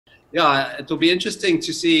yeah, it will be interesting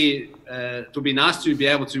to see. It will be nice to be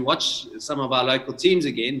able to watch some of our local teams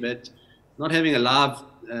again, but not having a live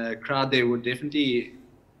crowd there would definitely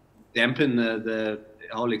dampen the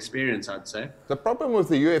whole experience, I'd say. The problem with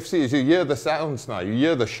the UFC is you hear the sounds now, you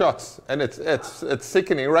hear the shots, and it's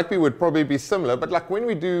sickening. Rugby would probably be similar, but like when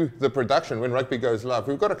we do the production, when rugby goes live,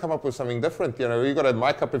 we've got to come up with something different. You know, we've got to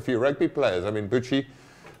mic up a few rugby players. I mean, Butchie,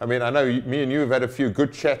 I mean, I know me and you have had a few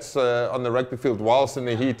good chats on the rugby field whilst in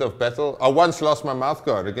the heat of battle. I once lost my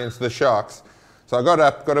mouthguard against the Sharks, so I got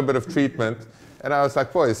up, got a bit of treatment, and I was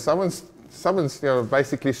like, boys, someone's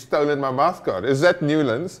basically stolen my mouthguard. Is that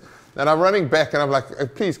Newlands? And I'm running back and I'm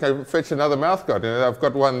like, please, can I fetch another mouthguard? You know, I've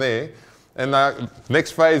got one there. And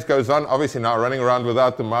next phase goes on, obviously now running around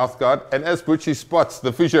without the mouthguard. And as Butchie spots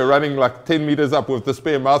the physio running like 10 meters up with the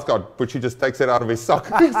spare mouthguard, Butchie just takes it out of his sock.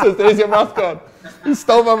 He says, there's your mouthguard. He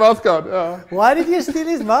stole my mouthguard. Oh. Why did you steal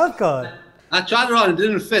his mouthguard? I tried it on, it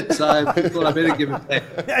didn't fit, so I thought I better give it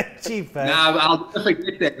back. Cheap, man. No, I'll never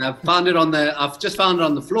get that. I've just found it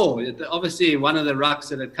on the floor. Obviously, one of the rucks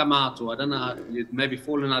that had come out, or I don't know, you'd maybe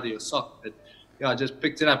fallen out of your sock. But yeah, I just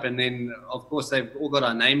picked it up, and then of course they've all got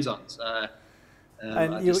our names on. So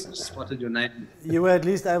I just spotted your name. You were at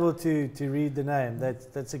least able to read the name.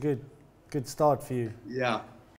 That's a good start for you. Yeah.